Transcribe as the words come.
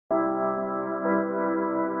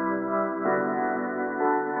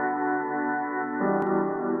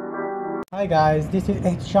Hi guys, this is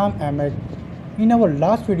Ihsham Ahmed. In our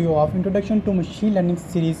last video of Introduction to Machine Learning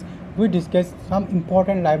series, we discussed some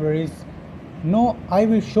important libraries. Now I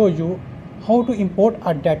will show you how to import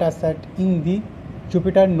a dataset in the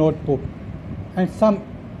Jupyter Notebook and some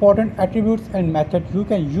important attributes and methods you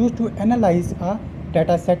can use to analyze a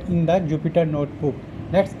dataset in the Jupyter Notebook.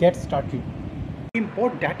 Let's get started.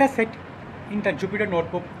 Import dataset in the Jupyter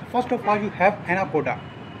Notebook. First of all, you have Anaconda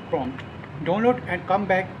prompt. Download and come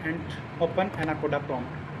back and open Anaconda prompt.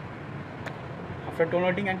 After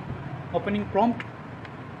downloading and opening prompt,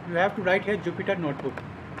 you have to write here Jupyter Notebook.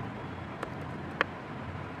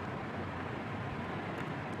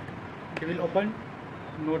 It will open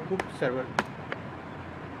Notebook server.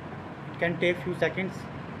 It can take few seconds.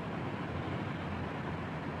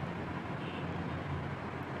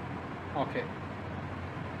 Okay.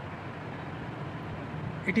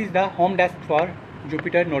 It is the home desk for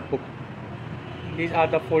Jupyter Notebook. These are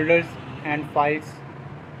the folders and files.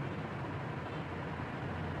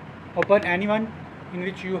 Open anyone in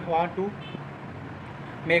which you want to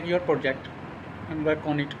make your project and work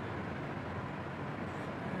on it.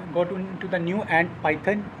 Go into the new and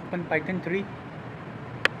Python. Open Python 3.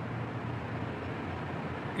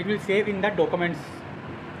 It will save in the documents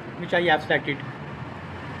which I have selected.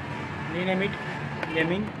 Rename it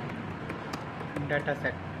Learning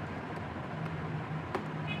Dataset.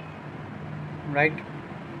 Right.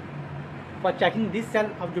 For checking this cell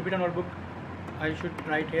of Jupyter Notebook, I should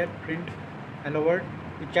write here print hello world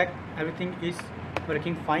to check everything is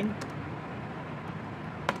working fine.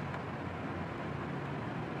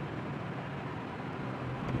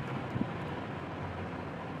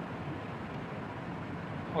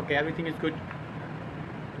 Okay, everything is good.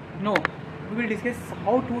 Now we will discuss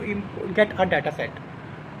how to get a dataset.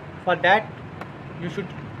 For that, you should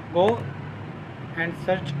go and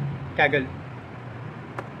search Kaggle.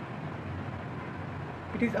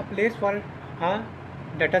 It is a place for a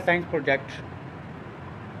data science project.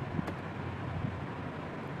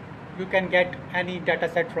 You can get any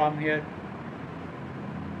dataset from here.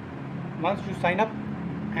 Once you sign up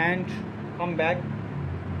and come back,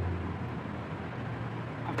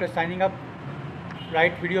 after signing up,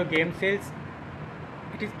 write video game sales.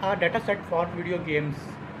 It is a dataset for video games,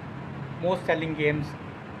 most selling games.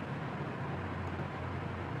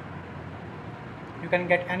 You can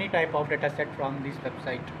get any type of dataset from this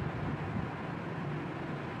website.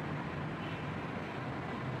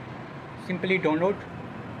 Simply download.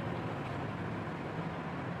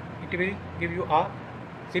 It will give you a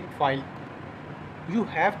zip file. You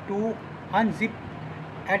have to unzip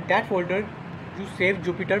at that folder you save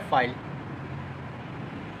Jupyter file.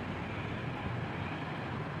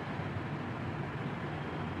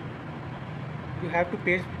 You have to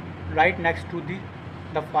paste right next to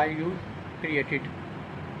the file you created.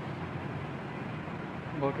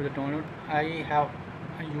 Go to the download. I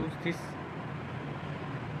use this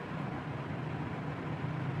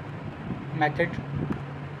method.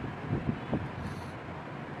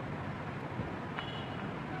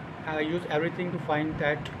 I use everything to find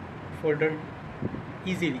that folder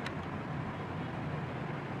easily.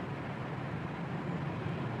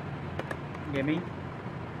 Gaming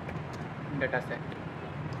dataset.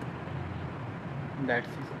 That's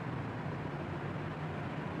it.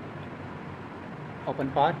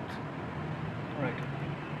 Open path. Alright.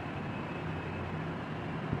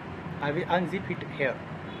 I will unzip it here.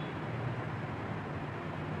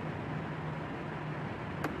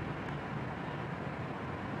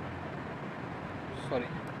 Sorry.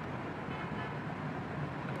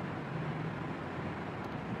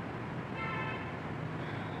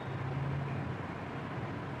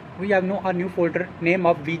 We have now a new folder name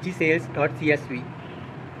of vgsales.csv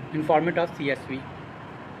in format of CSV.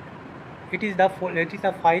 It is a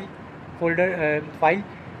file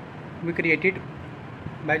we created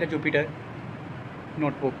by the Jupyter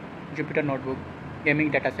Notebook gaming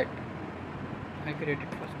dataset. I created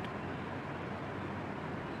first.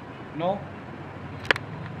 Now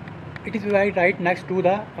it is right next to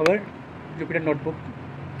our Jupyter Notebook.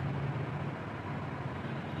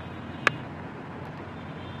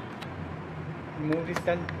 Remove this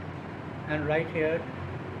cell and write here.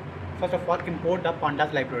 First of all, import the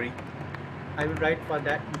pandas library. I will write for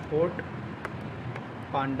that import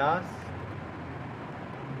pandas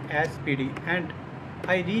as PD and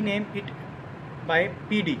I rename it by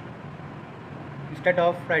PD. Instead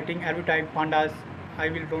of writing every time pandas, I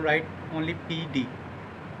will write only PD.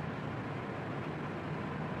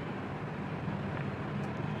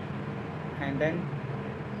 And then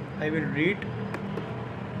I will read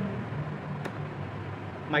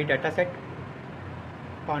my dataset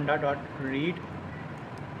panda.read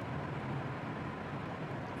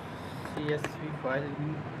CSV file.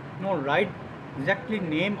 No, write exactly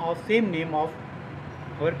same name of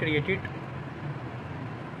our created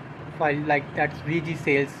file, like that's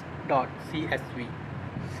vgsales.csv.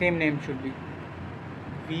 Same name should be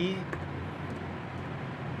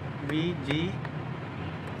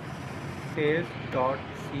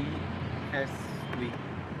vgsales.csv.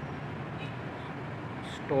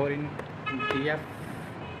 Store in df,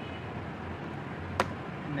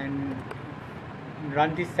 and then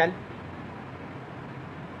run this cell.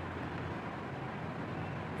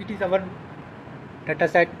 It is our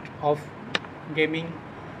dataset of gaming,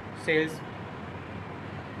 sales,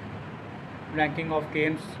 ranking of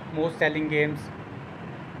games, most selling games.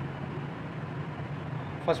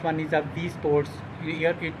 First one is a Wii Sports.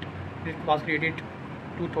 Here it was created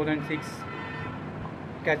 2006.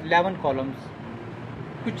 It has 11 columns.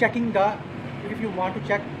 To checking if you want to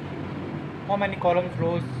check how many columns,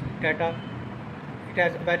 rows, data, it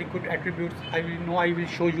has very good attributes. I will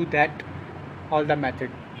show you that all the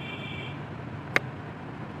method.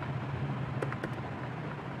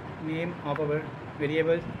 Name of our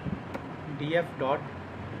variable df dot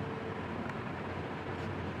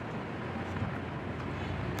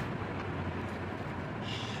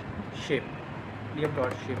shape, df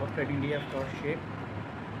dot shape, operating df dot shape.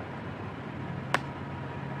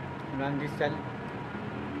 Run this cell.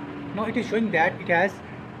 Now it is showing that it has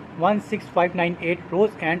 16598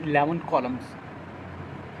 rows and 11 columns.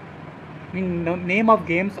 Name of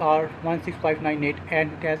games are 16598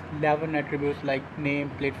 and it has 11 attributes like name,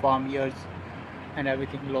 platform, years and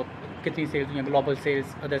everything. Kitchen sales, global sales,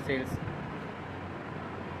 other sales.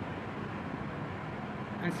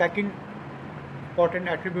 And second important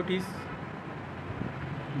attribute is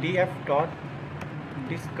df dot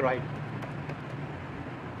describe.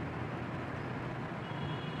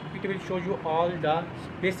 It will show you all the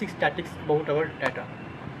basic statistics about our data,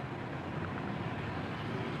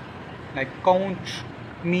 like count,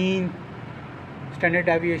 mean, standard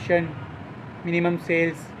deviation, minimum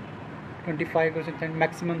sales 25% and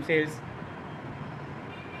maximum sales,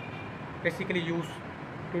 basically used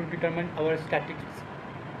to determine our statistics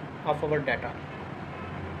of our data.